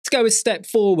go a step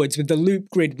forwards with the loop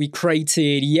grid we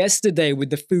created yesterday with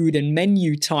the food and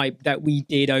menu type that we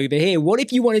did over here. What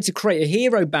if you wanted to create a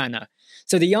hero banner?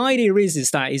 So the idea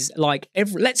is like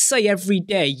let's say every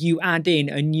day you add in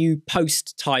a new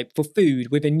post type for food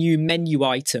with a new menu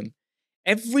item.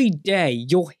 Every day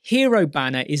your hero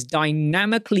banner is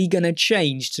dynamically going to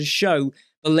change to show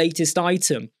the latest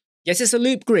item. Yes, it's a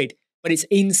loop grid, but it's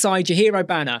inside your hero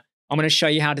banner. I'm going to show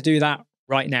you how to do that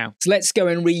right now. So let's go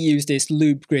and reuse this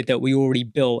loop grid that we already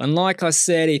built. And like I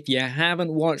said, if you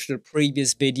haven't watched the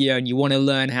previous video and you want to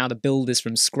learn how to build this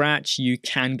from scratch, you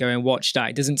can go and watch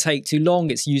that. It doesn't take too long.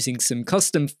 It's using some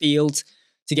custom fields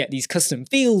to get these custom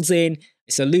fields in.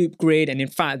 It's a loop grid, and in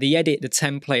fact, the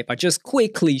template, if I just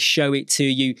quickly show it to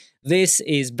you, this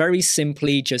is very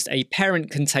simply just a parent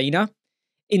container.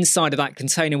 Inside of that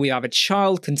container, we have a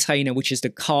child container, which is the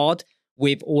card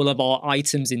with all of our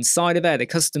items inside of it, the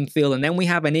custom field, and then we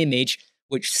have an image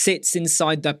which sits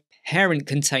inside the parent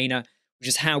container, which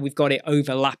is how we've got it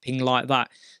overlapping like that.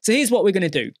 So here's what we're going to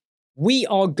do. We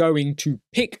are going to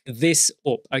pick this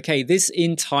up, okay, this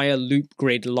entire loop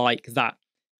grid like that.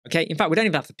 Okay, in fact, we don't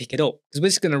even have to pick it up because we're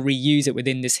just going to reuse it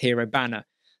within this hero banner.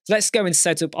 So let's go and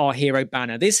set up our hero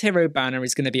banner. This hero banner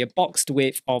is going to be a boxed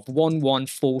width of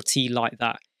 1140 like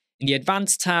that. In the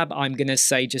advanced tab, I'm going to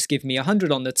say just give me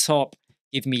 100 on the top,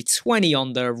 give me 20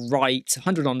 on the right,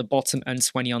 100 on the bottom, and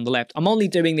 20 on the left. I'm only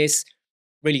doing this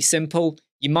really simple.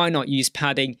 You might not use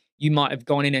padding. You might have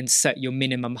gone in and set your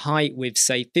minimum height with,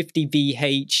 say, 50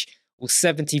 VH or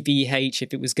 70 VH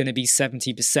if it was going to be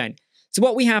 70%. So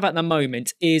what we have at the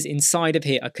moment is inside of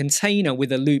here a container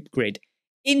with a loop grid.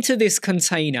 Into this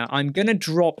container, I'm going to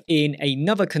drop in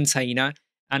another container,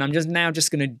 and I'm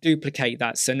just going to duplicate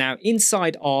that. So now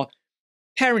inside our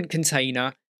parent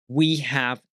container, we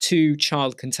have two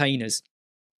child containers.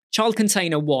 Child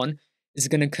container 1 is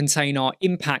going to contain our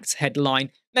impact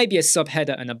headline, maybe a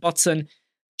subheader and a button.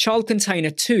 Child container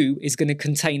 2 is going to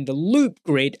contain the loop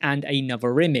grid and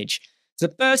another image. So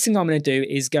the first thing I'm going to do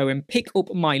is go and pick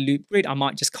up my loop grid. I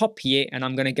might just copy it, and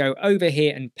I'm going to go over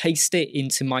here and paste it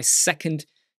into my second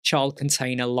child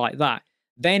container like that.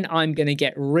 Then I'm going to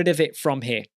get rid of it from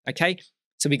here, okay?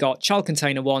 So we got child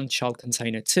container 1, child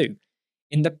container 2.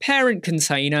 In the parent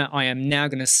container, I am now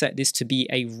going to set this to be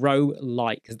a row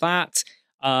like that.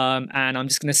 And I'm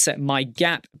just going to set my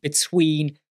gap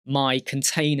between my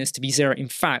containers to be 0. In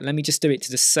fact, let me just do it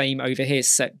to the same over here,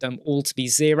 set them all to be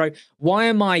 0. Why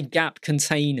are my gap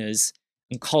containers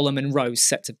and column and row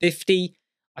set to 50?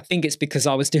 I think it's because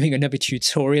I was doing another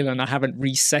tutorial and I haven't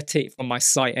reset it from my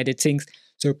site editing.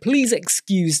 So please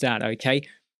excuse that, okay?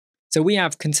 So we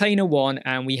have container 1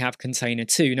 and we have container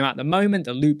 2. Now at the moment,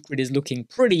 the loop grid is looking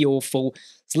pretty awful.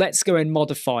 So let's go and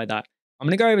modify that. I'm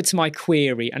going to go over to my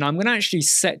query and I'm going to actually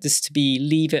set this to be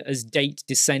leave it as date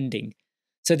descending.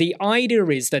 So the idea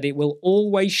is that it will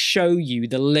always show you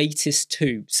the latest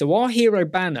 2. So our hero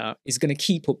banner is going to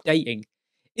keep updating.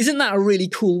 Isn't that a really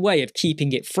cool way of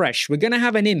keeping it fresh? We're going to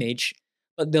have an image,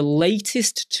 but the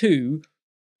latest 2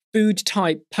 food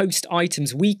type post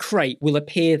items we create will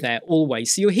appear there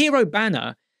always. So your hero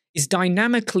banner is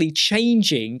dynamically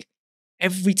changing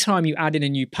every time you add in a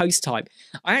new post type.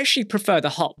 I actually prefer the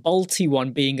hot bolty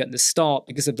one being at the start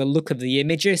because of the look of the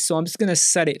images. So I'm just going to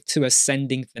set it to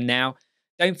ascending for now.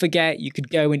 Don't forget, you could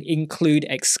go and include,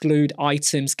 exclude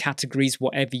items, categories,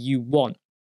 whatever you want.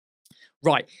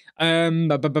 Right,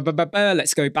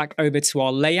 let's go back over to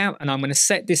our layout, and I'm going to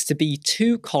set this to be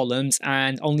 2 columns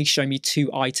and only show me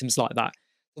 2 items like that.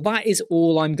 So that is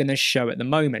all I'm going to show at the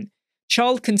moment.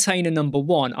 Child container number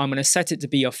 1, I'm going to set it to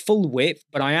be a full width,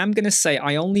 but I am going to say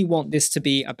I only want this to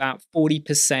be about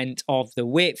 40% of the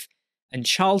width, and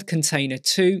child container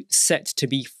 2 set to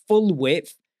be full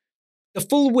width. The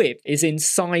full width is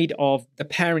inside of the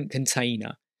parent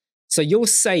container. So you're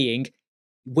saying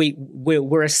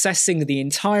we're assessing the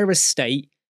entire estate,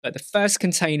 but the first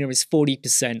container is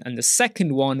 40% and the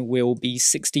second one will be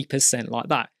 60% like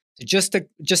that. So just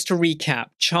to recap,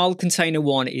 child container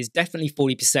 1 is definitely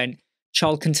 40%,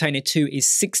 child container 2 is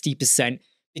 60%,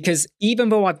 because even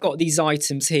though I've got these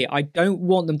items here, I don't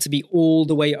want them to be all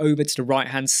the way over to the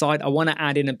right-hand side. I want to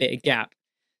add in a bit of gap.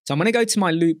 So I'm going to go to my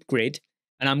loop grid,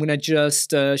 and I'm going to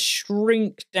just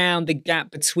shrink down the gap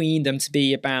between them to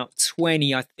be about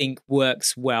 20, I think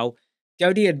works well. Go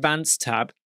to the advanced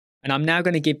tab, and I'm now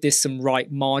going to give this some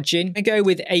right margin. I go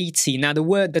with 80. Now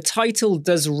the title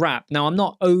does wrap. Now I'm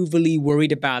not overly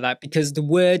worried about that because the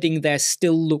wording there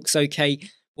still looks okay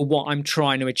for what I'm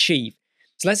trying to achieve.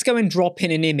 So let's go and drop in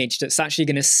an image that's actually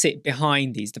going to sit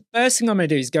behind these. The first thing I'm going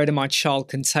to do is go to my child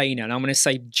container, and I'm going to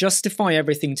say justify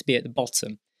everything to be at the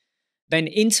bottom. Then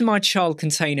into my child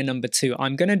container number 2,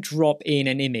 I'm going to drop in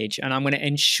an image, and I'm going to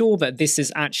ensure that this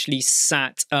is actually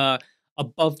sat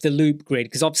above the loop grid,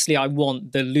 because obviously I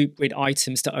want the loop grid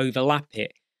items to overlap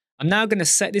it. I'm now going to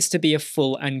set this to be a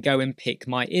full and go and pick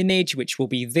my image, which will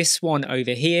be this one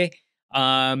over here.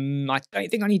 I don't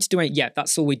think I need to do it yet.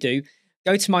 That's all we do.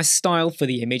 Go to my style for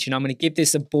the image, and I'm going to give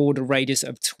this a border radius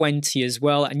of 20 as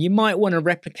well. And you might want to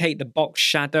replicate the box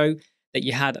shadow that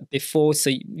you had before. So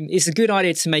it's a good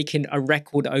idea to make a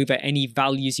record over any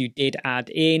values you did add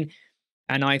in.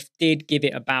 And I did give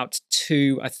it about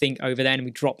 2, I think, over there, and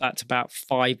we dropped that to about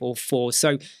 5 or 4.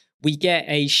 So we get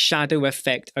a shadow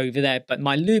effect over there, but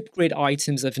my loop grid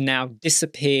items have now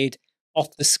disappeared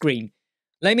off the screen.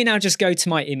 Let me now just go to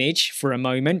my image for a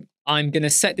moment. I'm going to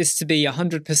set this to be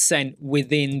 100%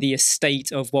 within the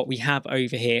estate of what we have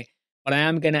over here, but I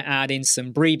am going to add in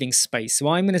some breathing space. So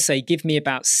I'm going to say, give me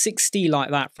about 60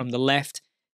 like that from the left,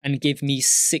 and give me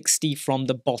 60 from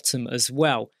the bottom as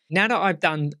well. Now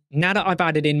that I've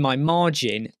added in my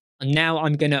margin, and now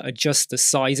I'm going to adjust the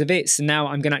size of it. So now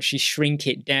I'm going to actually shrink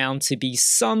it down to be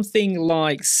something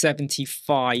like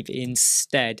 75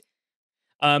 instead.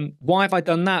 Why have I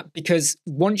done that? Because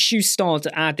once you start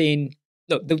to add in,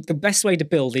 look, the best way to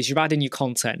build is you add in your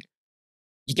content.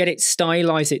 You get it,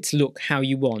 stylize it to look how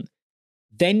you want.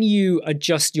 Then you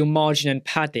adjust your margin and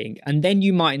padding, and then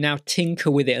you might now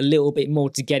tinker with it a little bit more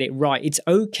to get it right. It's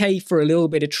okay for a little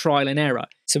bit of trial and error.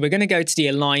 So we're going to go to the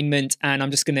alignment, and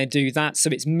I'm just going to do that. So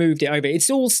it's moved it over. It's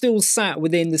all still sat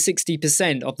within the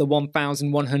 60% of the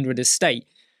 1100 estate.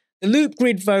 The loop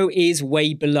grid, though, is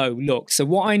way below. Look, so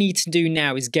what I need to do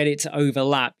now is get it to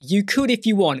overlap. You could, if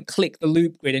you want, click the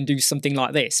loop grid and do something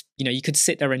like this. You know, you could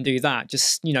sit there and do that.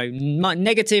 Just, you know,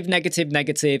 negative, negative,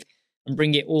 negative, and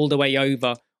bring it all the way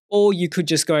over. Or you could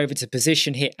just go over to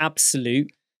position, hit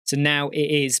absolute. So now it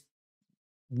is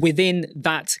within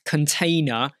that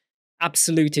container,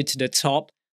 absoluted to the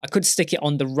top. I could stick it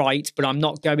on the right, but I'm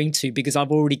not going to, because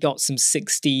I've already got some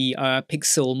 60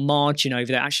 pixel margin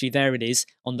over there. Actually, there it is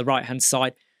on the right-hand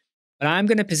side. But I'm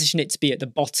going to position it to be at the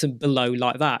bottom below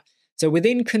like that. So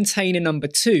within container number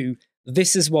 2,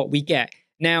 this is what we get.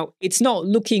 Now, it's not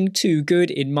looking too good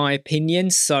in my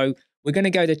opinion, so we're going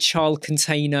to go to child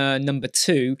container number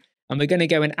 2, and we're going to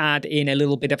go and add in a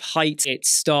little bit of height. It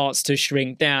starts to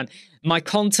shrink down. My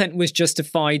content was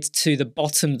justified to the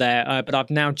bottom there, but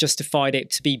I've now justified it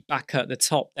to be back at the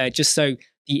top there, just so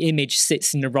the image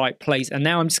sits in the right place. And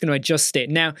now I'm just going to adjust it.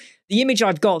 Now, the image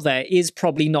I've got there is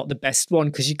probably not the best one,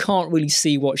 because you can't really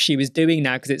see what she was doing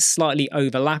now, because it's slightly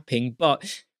overlapping.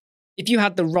 But if you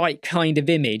had the right kind of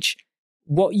image,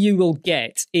 what you will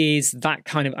get is that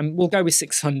kind of, we'll go with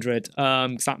 600,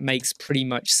 because that makes pretty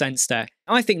much sense there.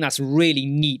 I think that's a really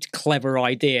neat, clever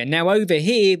idea. Now over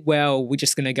here, well, we're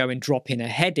just going to go and drop in a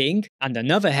heading, and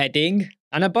another heading,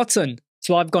 and a button.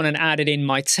 So I've gone and added in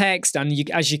my text, and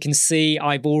as you can see,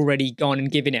 I've already gone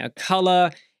and given it a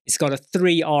color. It's got a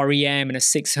 3 REM and a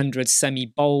 600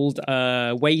 semi-bold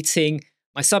weighting.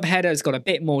 My subheader has got a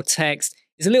bit more text.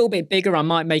 It's a little bit bigger. I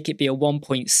might make it be a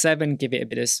 1.7, give it a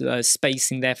bit of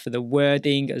spacing there for the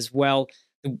wording as well.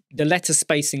 The letter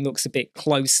spacing looks a bit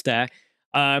close there.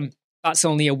 That's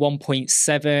only a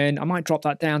 1.7. I might drop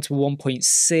that down to a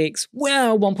 1.6.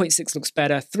 Well, 1.6 looks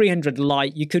better. 300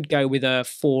 light. You could go with a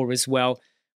 4 as well.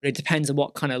 But it depends on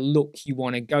what kind of look you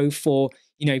want to go for.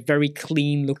 You know, very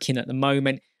clean looking at the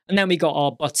moment. And then we got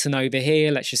our button over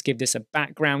here. Let's just give this a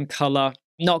background color.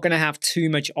 Not going to have too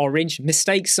much orange.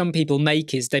 Mistakes some people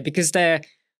make is because their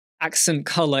accent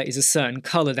color is a certain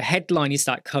color, the headline is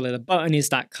that color, the button is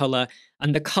that color,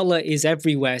 and the color is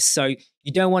everywhere. So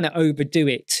you don't want to overdo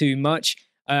it too much.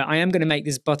 I am going to make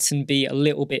this button be a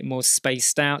little bit more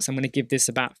spaced out. So I'm going to give this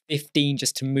about 15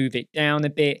 just to move it down a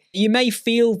bit. You may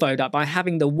feel though that by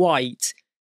having the white,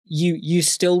 you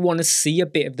still want to see a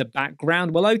bit of the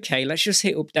background. Well, okay, let's just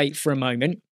hit update for a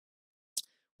moment.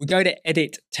 We go to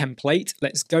edit template.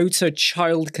 Let's go to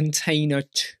child container,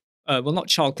 well, not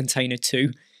child container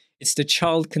 2. It's the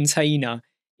child container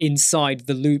inside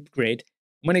the loop grid.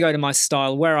 I'm going to go to my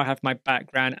style where I have my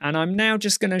background, and I'm now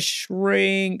just going to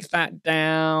shrink that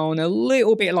down a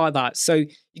little bit like that. So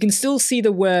you can still see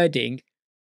the wording,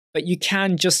 but you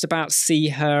can just about see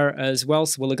her as well.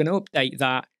 So we're going to update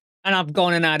that. And I've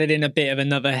gone and added in a bit of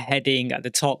another heading at the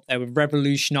top there with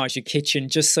revolutionize your kitchen,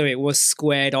 just so it was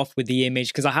squared off with the image,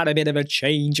 because I had a bit of a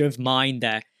change of mind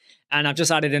there. And I've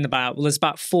just added in about, well, there's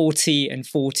about 40 and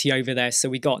 40 over there. So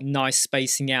we got nice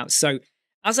spacing out. So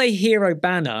as a hero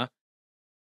banner,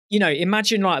 you know,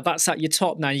 imagine like that's at your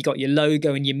top now. You got your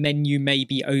logo and your menu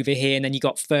maybe over here, and then you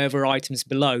got further items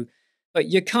below. but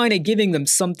you're kind of giving them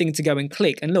something to go and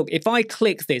click. And look, if I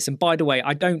click this, and by the way,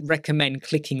 I don't recommend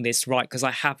clicking this, right? Because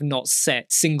I have not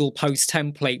set single post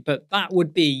template, but that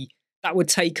would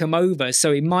take them over.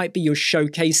 So it might be you're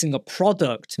showcasing a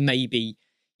product, maybe.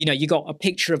 You know, you got a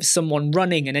picture of someone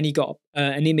running and then you got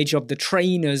an image of the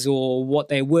trainers or what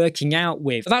they're working out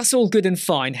with. But that's all good and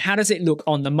fine. How does it look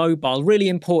on the mobile? Really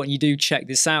important you do check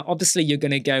this out. Obviously, you're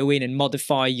going to go in and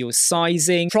modify your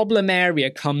sizing. Problem area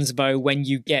comes, though, when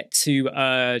you get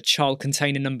to child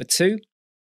container number 2.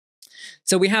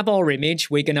 So we have our image.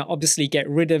 We're going to obviously get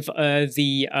rid of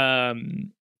the, I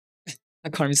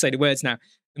can't even say the words now,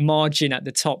 the margin at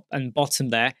the top and bottom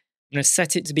there. I'm going to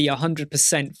set it to be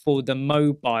 100% for the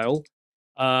mobile.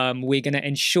 We're going to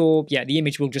ensure, the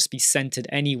image will just be centered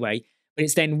anyway. But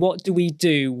it's then what do we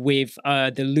do with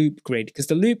the loop grid? Because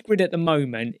the loop grid at the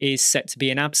moment is set to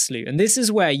be an absolute. And this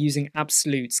is where using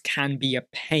absolutes can be a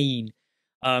pain,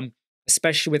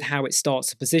 especially with how it starts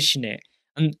to position it.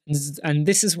 And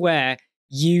this is where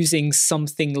using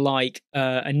something like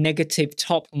a negative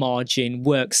top margin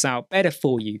works out better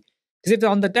for you. Because if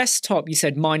on the desktop you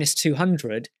said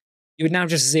 -200, you would now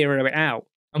just zero it out.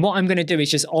 And what I'm going to do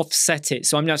is just offset it.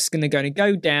 So I'm just going to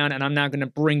go down and I'm now going to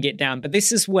bring it down. But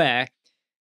this is where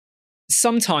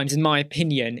sometimes, in my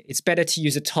opinion, it's better to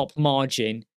use a top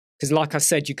margin because like I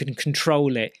said, you can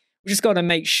control it. We just got to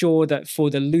make sure that for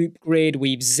the loop grid,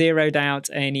 we've zeroed out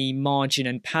any margin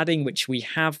and padding, which we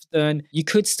have done. You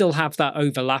could still have that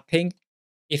overlapping.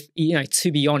 If, you know,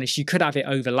 to be honest, you could have it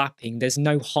overlapping. There's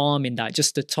no harm in that,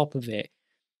 just the top of it.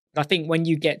 But I think when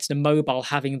you get to the mobile,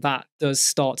 having that does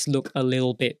start to look a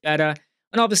little bit better.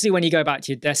 And obviously, when you go back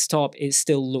to your desktop, it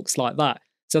still looks like that.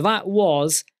 So that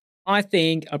was, I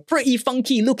think, a pretty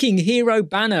funky looking hero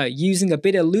banner using a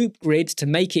bit of loop grid to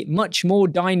make it much more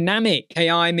dynamic. Hey,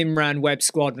 I'm Imran Web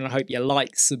Squadron. I hope you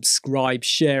like, subscribe,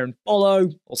 share, and follow.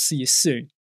 I'll see you soon.